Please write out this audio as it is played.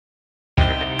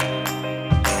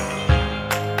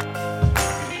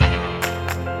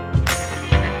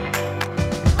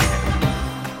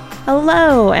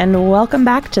Hello, and welcome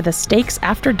back to the Stakes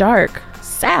After Dark.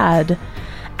 Sad.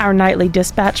 Our nightly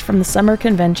dispatch from the summer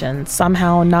convention,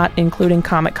 somehow not including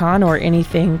Comic-Con or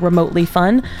anything remotely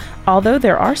fun, although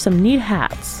there are some neat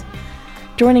hats.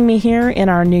 Joining me here in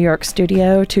our New York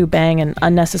studio to bang an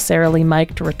unnecessarily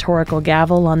mic'd rhetorical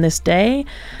gavel on this day,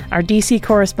 our DC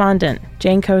correspondent,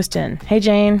 Jane Coaston. Hey,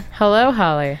 Jane. Hello,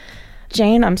 Holly.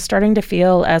 Jane, I'm starting to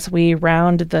feel as we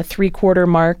round the 3/4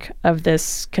 mark of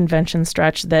this convention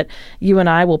stretch that you and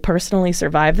I will personally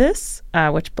survive this,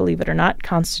 which, believe it or not,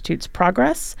 constitutes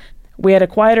progress. We had a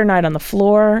quieter night on the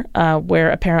floor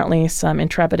where apparently some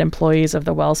intrepid employees of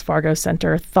the Wells Fargo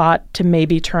Center thought to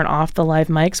maybe turn off the live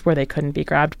mics where they couldn't be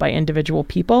grabbed by individual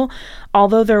people,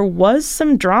 although there was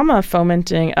some drama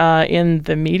fomenting in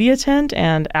the media tent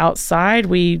and outside.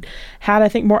 We had, I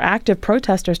think, more active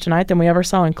protesters tonight than we ever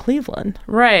saw in Cleveland.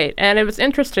 Right, and it was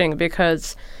interesting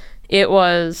because it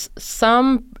was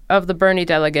some of the Bernie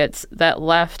delegates that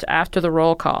left after the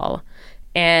roll call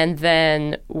and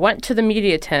then went to the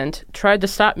media tent, tried to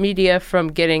stop media from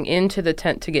getting into the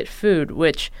tent to get food,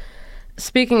 which,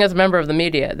 speaking as a member of the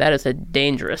media, that is a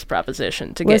dangerous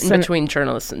proposition to get in between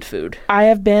journalists and food.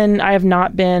 I've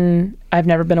never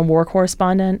been a war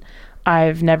correspondent.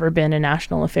 I've never been a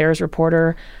national affairs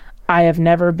reporter. I have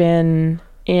never been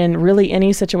in really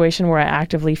any situation where I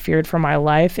actively feared for my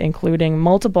life, including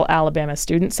multiple Alabama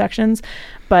student sections.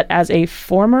 But as a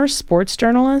former sports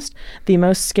journalist, the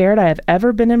most scared I have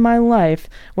ever been in my life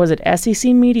was at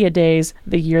SEC Media Days,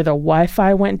 the year the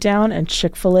Wi-Fi went down and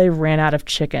Chick-fil-A ran out of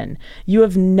chicken. You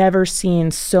have never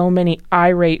seen so many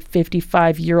irate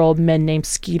 55-year-old men named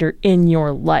Skeeter in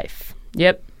your life.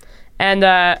 Yep. And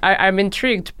I'm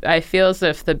intrigued. I feel as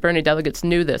if the Bernie delegates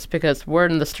knew this because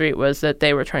word in the street was that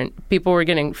there were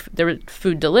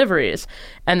food deliveries,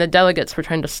 and the delegates were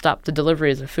trying to stop the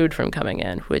deliveries of food from coming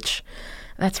in, which,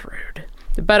 that's rude.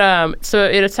 But so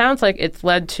it sounds like it's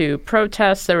led to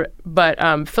protests,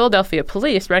 but Philadelphia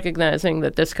police, recognizing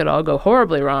that this could all go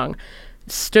horribly wrong,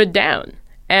 stood down.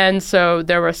 And so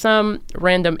there were some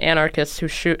random anarchists who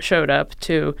showed up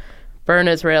to burn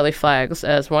Israeli flags,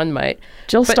 as one might.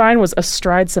 Jill Stein was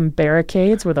astride some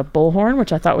barricades with a bullhorn,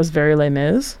 which I thought was very Les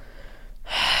Mis.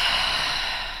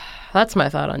 That's my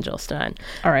thought on Jill Stein.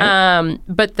 All right.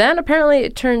 But then apparently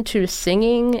it turned to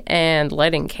singing and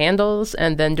lighting candles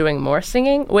and then doing more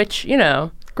singing, which,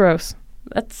 gross.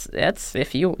 That's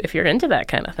if you're into that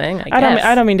kind of thing, I guess.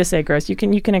 I don't mean to say gross. You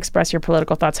can express your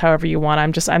political thoughts however you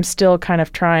want. I'm still kind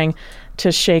of trying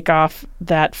to shake off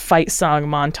that fight song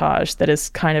montage that is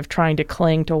kind of trying to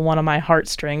cling to one of my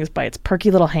heartstrings by its perky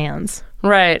little hands.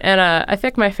 Right, and I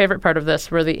think my favorite part of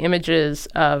this were the images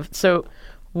of, so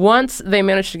once they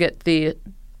managed to get the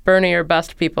Bernie or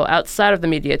Bust people outside of the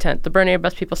media tent, the Bernie or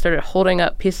Bust people started holding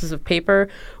up pieces of paper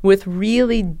with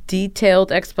really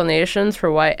detailed explanations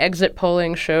for why exit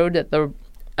polling showed that the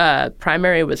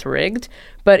primary was rigged,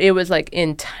 but it was like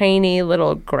in tiny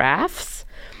little graphs,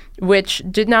 which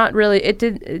did not really, it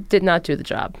did not do the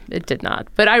job. It did not.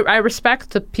 But I respect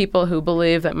the people who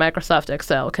believe that Microsoft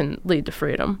Excel can lead to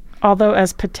freedom. Although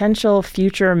as potential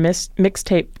future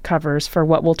mixtape covers for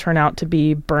what will turn out to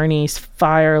be Bernie's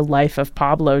Fire Life of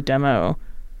Pablo demo.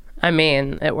 I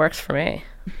mean, it works for me.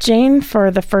 Jane, for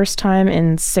the first time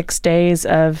in 6 days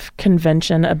of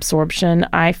convention absorption,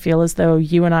 I feel as though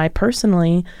you and I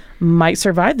personally might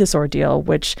survive this ordeal,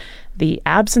 which the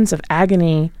absence of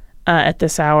agony at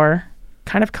this hour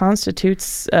kind of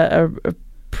constitutes a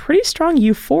pretty strong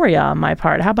euphoria on my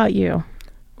part. How about you?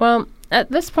 Well, at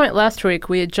this point last week,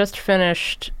 we had just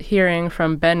finished hearing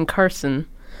from Ben Carson,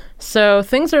 so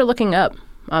things are looking up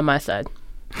on my side.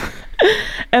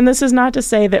 And this is not to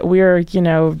say that we're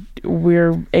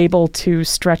able to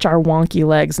stretch our wonky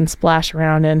legs and splash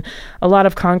around in a lot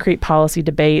of concrete policy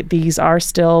debate. These are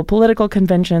still political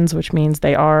conventions, which means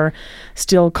they are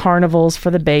still carnivals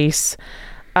for the base.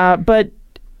 But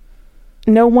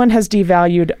no one has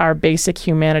devalued our basic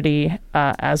humanity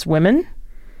as women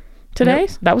today.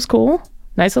 Nope. That was cool.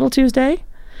 Nice little Tuesday.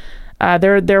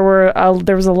 There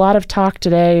was a lot of talk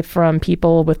today from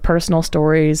people with personal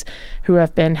stories who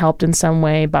have been helped in some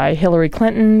way by Hillary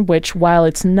Clinton, which, while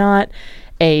it's not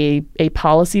a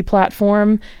policy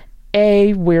platform,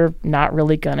 we're not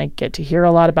really going to get to hear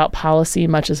a lot about policy,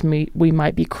 much as we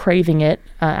might be craving it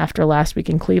after last week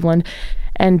in Cleveland.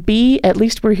 And B, at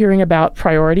least we're hearing about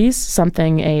priorities,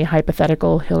 something a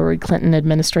hypothetical Hillary Clinton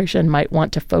administration might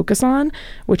want to focus on,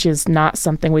 which is not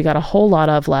something we got a whole lot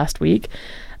of last week.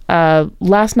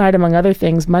 Last night, among other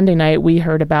things, Monday night, we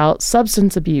heard about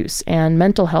substance abuse and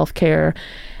mental health care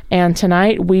And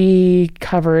tonight we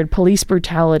covered police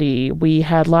brutality. We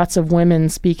had lots of women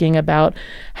speaking about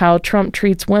how Trump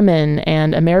treats women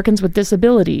and Americans with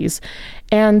disabilities.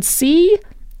 And see,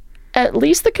 at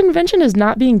least the convention is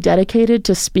not being dedicated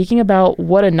to speaking about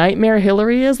what a nightmare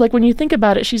Hillary is. Like, when you think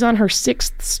about it, she's on her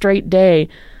 6th straight day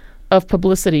of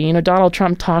publicity. You know, Donald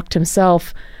Trump talked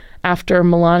himself after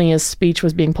Melania's speech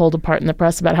was being pulled apart in the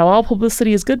press about how all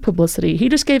publicity is good publicity. He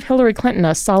just gave Hillary Clinton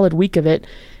a solid week of it,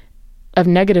 of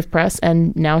negative press,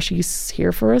 and now she's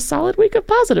here for a solid week of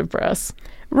positive press.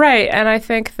 Right, and I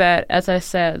think that, as I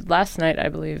said last night, I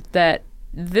believe, that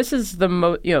this is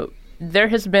the there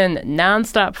has been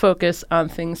nonstop focus on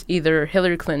things either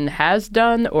Hillary Clinton has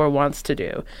done or wants to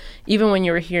do. Even when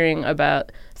you were hearing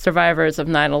about survivors of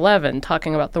 9/11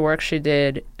 talking about the work she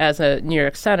did as a New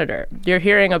York senator, you're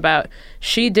hearing about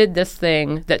she did this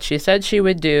thing that she said she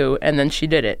would do, and then she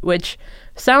did it, which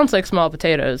sounds like small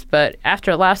potatoes. But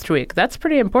after last week, that's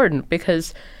pretty important,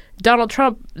 because Donald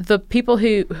Trump, the people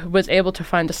he was able to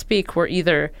find to speak were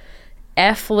either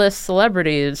F-list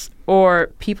celebrities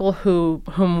or people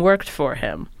whom worked for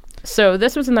him. So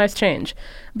this was a nice change.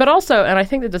 But also, and I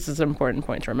think that this is an important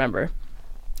point to remember,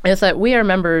 is that we are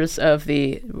members of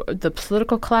the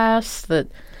political class.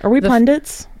 Are we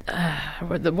pundits?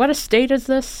 What estate is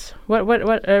this? What?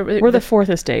 We're the 4th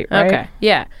estate, right? Okay,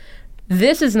 yeah.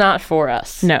 This is not for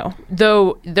us. No.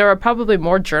 Though there are probably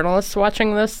more journalists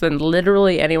watching this than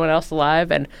literally anyone else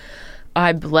alive, and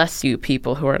I bless you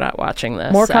people who are not watching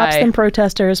this. More cops than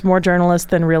protesters, more journalists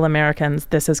than real Americans.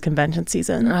 This is convention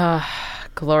season.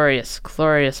 Glorious,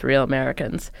 glorious real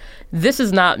Americans. This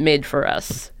is not made for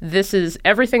us. This is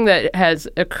everything that has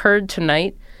occurred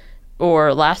tonight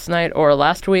or last night or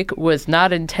last week was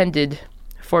not intended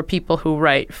for people who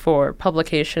write for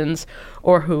publications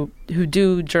or who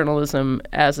do journalism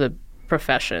as a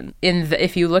profession.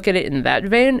 If you look at it in that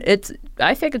vein,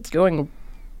 I think it's going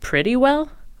pretty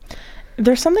well.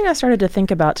 There's something I started to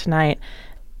think about tonight.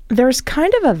 There's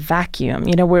kind of a vacuum.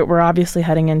 You know, we're obviously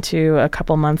heading into a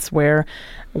couple months where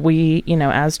we, you know,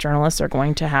 as journalists are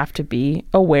going to have to be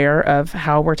aware of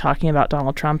how we're talking about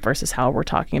Donald Trump versus how we're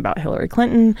talking about Hillary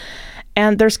Clinton.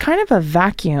 And there's kind of a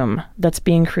vacuum that's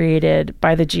being created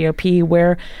by the GOP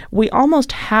where we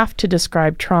almost have to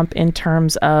describe Trump in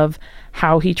terms of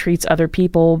how he treats other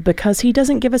people because he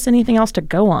doesn't give us anything else to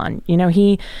go on. You know,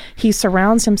 he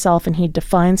surrounds himself and he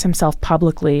defines himself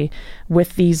publicly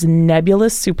with these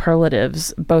nebulous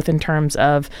superlatives, both in terms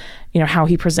of, you know, how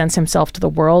he presents himself to the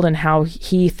world and how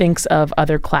he thinks of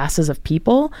other classes of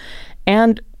people.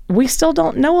 And we still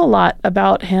don't know a lot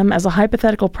about him as a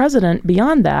hypothetical president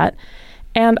beyond that.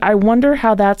 And I wonder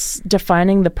how that's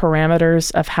defining the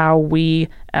parameters of how we,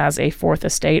 as a 4th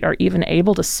estate, are even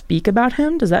able to speak about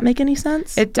him. Does that make any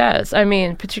sense? It does. I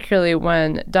mean, particularly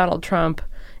when Donald Trump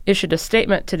issued a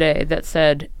statement today that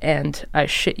said, and I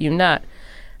shit you not,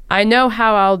 I know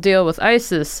how I'll deal with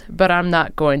ISIS, but I'm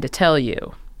not going to tell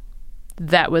you.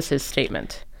 That was his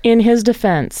statement. In his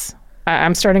defense,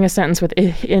 I'm starting a sentence with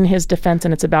in his defense,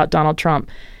 and it's about Donald Trump.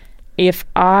 If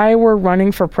I were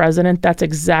running for president, that's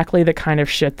exactly the kind of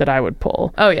shit that I would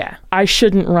pull. Oh, yeah. I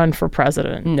shouldn't run for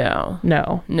president. No,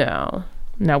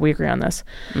 we agree on this.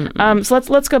 So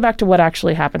let's go back to what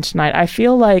actually happened tonight. I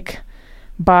feel like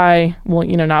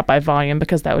not by volume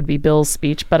because that would be Bill's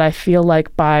speech, but I feel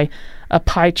like by a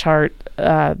pie chart,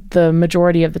 the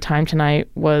majority of the time tonight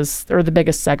the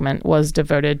biggest segment was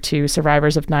devoted to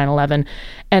survivors of 9/11.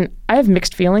 And I have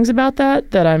mixed feelings about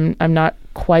that I'm not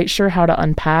quite sure how to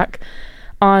unpack.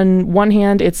 On one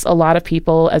hand, it's a lot of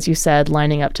people, as you said,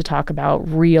 lining up to talk about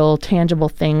real, tangible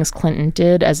things Clinton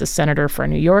did as a senator for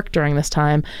New York during this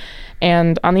time.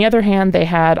 And on the other hand, they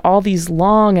had all these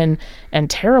long and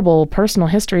terrible personal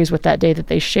histories with that day that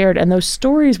they shared. And those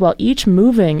stories, while each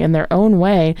moving in their own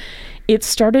way, it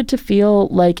started to feel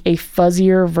like a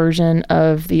fuzzier version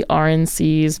of the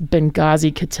RNC's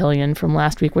Benghazi cotillion from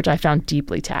last week, which I found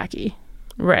deeply tacky.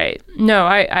 Right. No,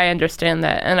 I understand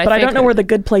that. But I don't know where the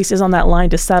good place is on that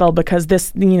line to settle because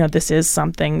this is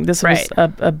something, this was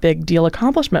a big deal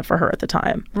accomplishment for her at the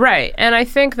time. Right. And I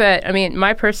think that,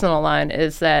 my personal line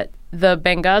is that the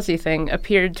Benghazi thing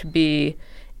appeared to be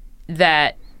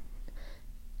that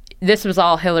this was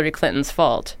all Hillary Clinton's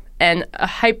fault. And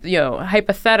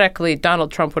hypothetically,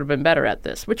 Donald Trump would have been better at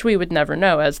this, which we would never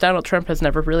know, as Donald Trump has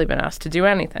never really been asked to do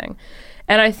anything.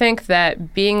 And I think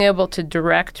that being able to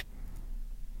direct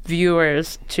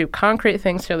viewers to concrete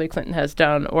things Hillary Clinton has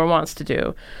done or wants to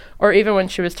do, or even when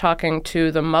she was talking to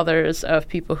the mothers of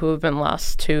people who have been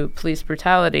lost to police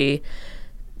brutality,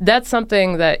 that's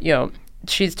something that,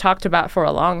 she's talked about for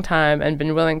a long time and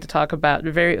been willing to talk about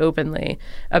very openly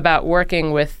about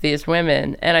working with these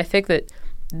women. And I think that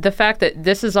the fact that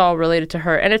this is all related to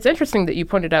her, and it's interesting that you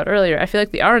pointed out earlier, I feel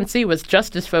like the RNC was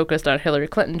just as focused on Hillary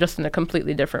Clinton, just in a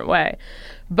completely different way.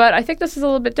 But I think this is a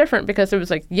little bit different because it was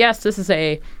like, yes, this is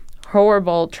a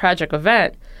horrible, tragic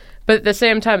event, but at the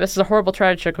same time, this is a horrible,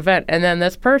 tragic event, and then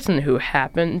this person who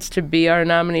happens to be our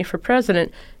nominee for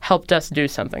president helped us do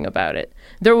something about it.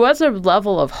 There was a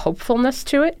level of hopefulness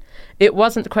to it. It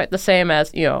wasn't quite the same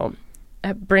as,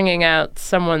 bringing out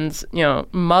someone's,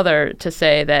 mother to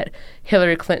say that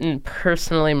Hillary Clinton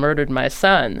personally murdered my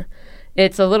son.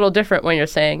 It's a little different when you're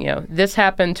saying, this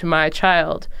happened to my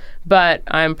child, but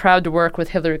I'm proud to work with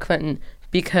Hillary Clinton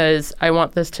because I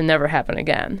want this to never happen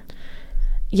again.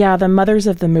 Yeah, the Mothers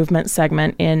of the Movement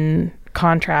segment, in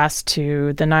contrast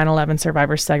to the 9/11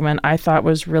 survivors segment, I thought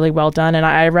was really well done. And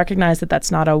I recognize that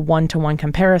that's not a one-to-one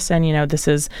comparison. This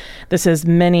is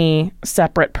many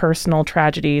separate personal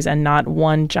tragedies and not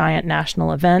one giant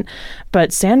national event.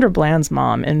 But Sandra Bland's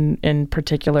mom, in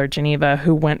particular, Geneva,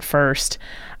 who went first,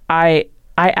 I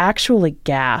actually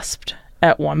gasped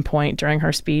at one point during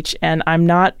her speech. And I'm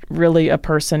not really a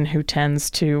person who tends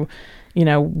to,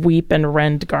 weep and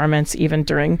rend garments even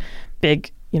during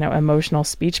big emotional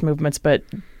speech movements, but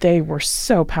they were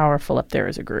so powerful up there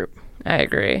as a group. I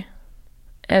agree.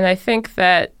 And I think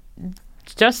that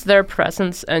just their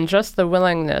presence and just the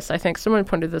willingness, I think someone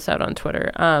pointed this out on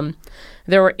Twitter.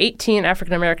 There were 18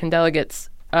 African-American delegates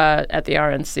at the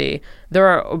RNC. There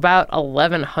are about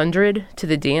 1,100 to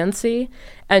the DNC.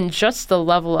 And just the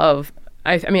level of,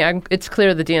 it's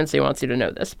clear the DNC wants you to know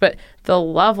this, but the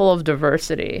level of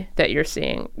diversity that you're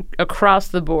seeing across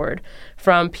the board,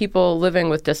 from people living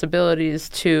with disabilities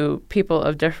to people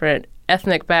of different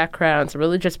ethnic backgrounds,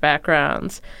 religious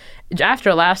backgrounds.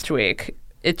 After last week,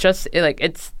 it's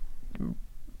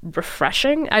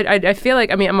refreshing. I feel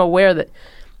like, I'm aware that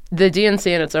the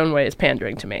DNC in its own way is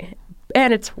pandering to me,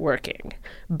 and it's working,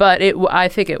 but I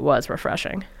think it was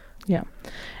refreshing. Yeah.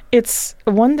 It's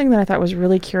one thing that I thought was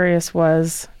really curious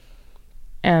was,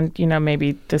 and,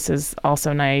 maybe this is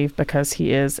also naive because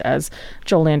he is, as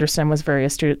Joel Anderson was very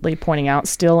astutely pointing out,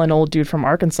 still an old dude from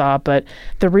Arkansas. But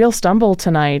the real stumble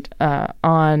tonight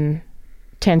on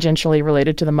tangentially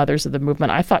related to the Mothers of the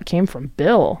Movement, I thought came from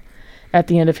Bill at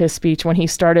the end of his speech when he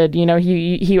started.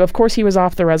 He of course he was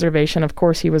off the reservation. Of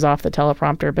course he was off the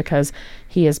teleprompter because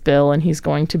he is Bill and he's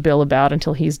going to Bill about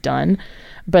until he's done.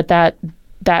 But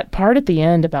that part at the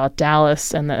end about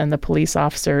Dallas and the police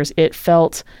officers, it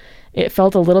felt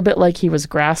a little bit like he was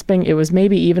grasping. It was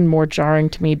maybe even more jarring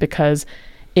to me because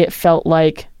it felt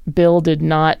like Bill did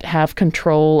not have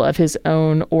control of his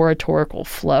own oratorical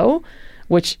flow,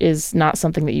 which is not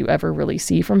something that you ever really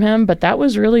see from him. But that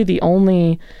was really the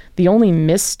only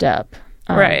misstep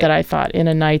right. that I thought in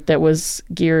a night that was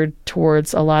geared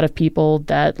towards a lot of people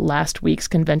that last week's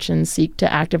convention seek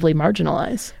to actively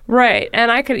marginalize. Right.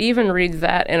 And I could even read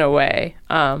that in a way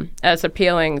as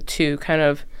appealing to kind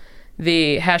of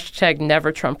the hashtag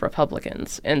Never Trump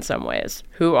Republicans in some ways,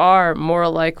 who are more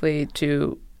likely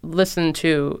to listen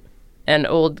to an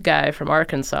old guy from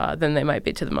Arkansas than they might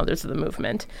be to the Mothers of the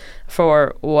Movement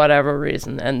for whatever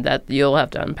reason, and that you'll have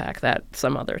to unpack that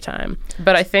some other time.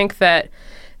 But I think that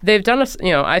they've done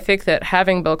I think that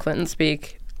having Bill Clinton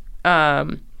speak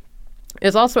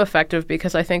is also effective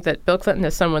because I think that Bill Clinton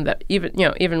is someone that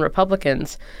even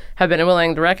Republicans have been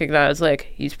willing to recognize, like,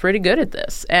 he's pretty good at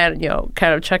this. And,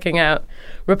 kind of checking out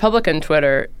Republican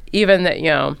Twitter, even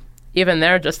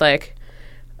they're just like,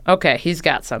 okay, he's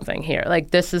got something here. Like,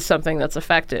 this is something that's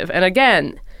effective. And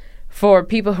again, for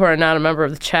people who are not a member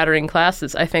of the chattering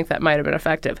classes, I think that might have been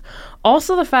effective.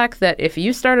 Also, the fact that if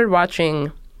you started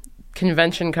watching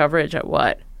convention coverage at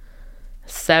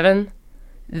 7,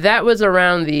 that was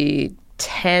around the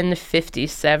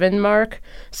 10:57 mark.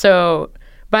 So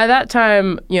by that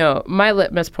time, my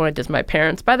litmus point is my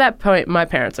parents. By that point, my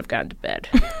parents have gone to bed.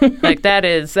 Like,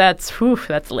 that's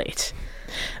late.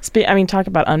 Talk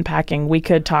about unpacking. We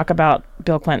could talk about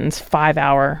Bill Clinton's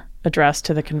 5-hour address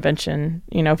to the convention,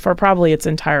 for probably its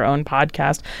entire own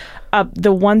podcast.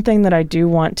 The one thing that I do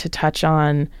want to touch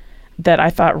on that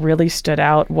I thought really stood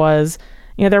out was,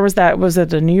 there was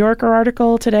it a New Yorker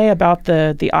article today about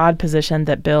the odd position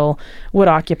that Bill would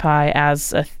occupy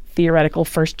as a theoretical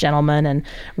first gentleman, and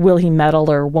will he meddle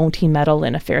or won't he meddle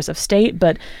in affairs of state?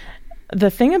 But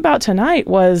the thing about tonight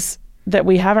was that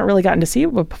we haven't really gotten to see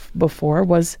before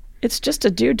was it's just a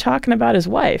dude talking about his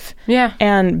wife. Yeah.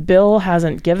 And Bill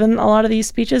hasn't given a lot of these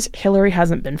speeches. Hillary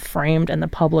hasn't been framed in the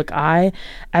public eye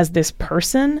as this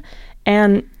person.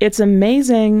 And it's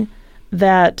amazing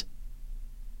that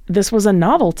this was a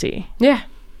novelty. Yeah.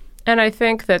 And I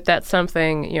think that that's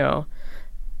something,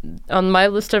 on my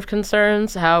list of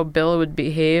concerns, how Bill would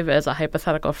behave as a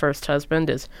hypothetical first husband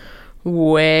is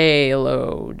way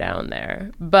low down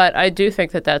there. But I do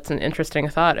think that that's an interesting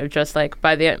thought of just like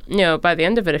by the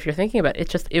end of it, if you're thinking about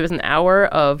it, it was an hour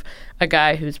of a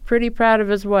guy who's pretty proud of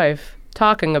his wife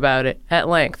talking about it at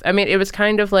length. I mean, it was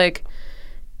kind of like,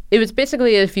 it was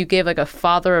basically if you gave like a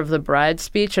father of the bride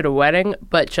speech at a wedding,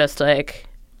 but just like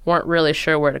weren't really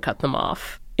sure where to cut them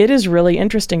off. It is really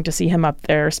interesting to see him up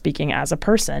there speaking as a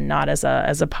person, not as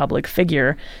a public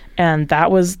figure. And that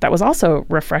was also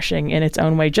refreshing in its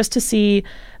own way, just to see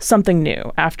something new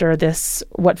after this,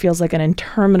 what feels like an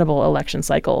interminable election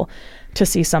cycle, to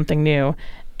see something new.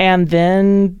 And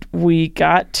then we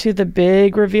got to the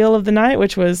big reveal of the night,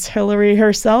 which was Hillary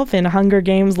herself in Hunger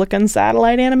Games-looking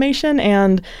satellite animation.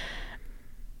 And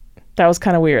that was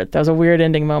kind of weird. That was a weird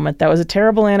ending moment. That was a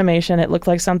terrible animation. It looked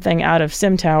like something out of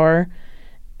Sim Tower.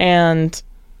 And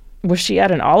was she at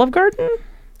an Olive Garden?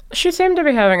 She seemed to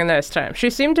be having a nice time.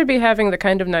 She seemed to be having the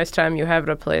kind of nice time you have at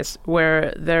a place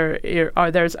where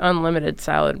there's unlimited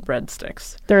salad and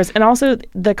breadsticks. And also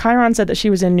the Chiron said that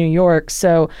she was in New York.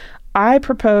 So I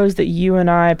propose that you and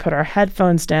I put our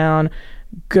headphones down,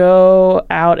 go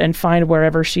out and find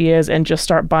wherever she is, and just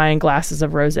start buying glasses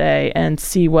of rosé and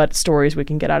see what stories we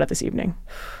can get out of this evening.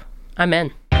 I'm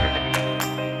in.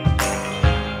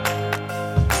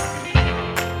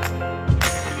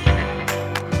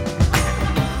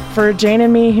 For Jane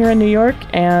and me here in New York,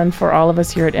 and for all of us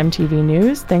here at MTV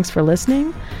News, thanks for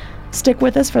listening. Stick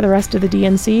with us for the rest of the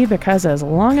DNC, because as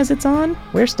long as it's on,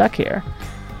 we're stuck here.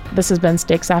 This has been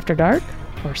Stakes After Dark,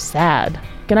 or SAD.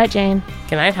 Good night, Jane.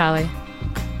 Good night, Holly.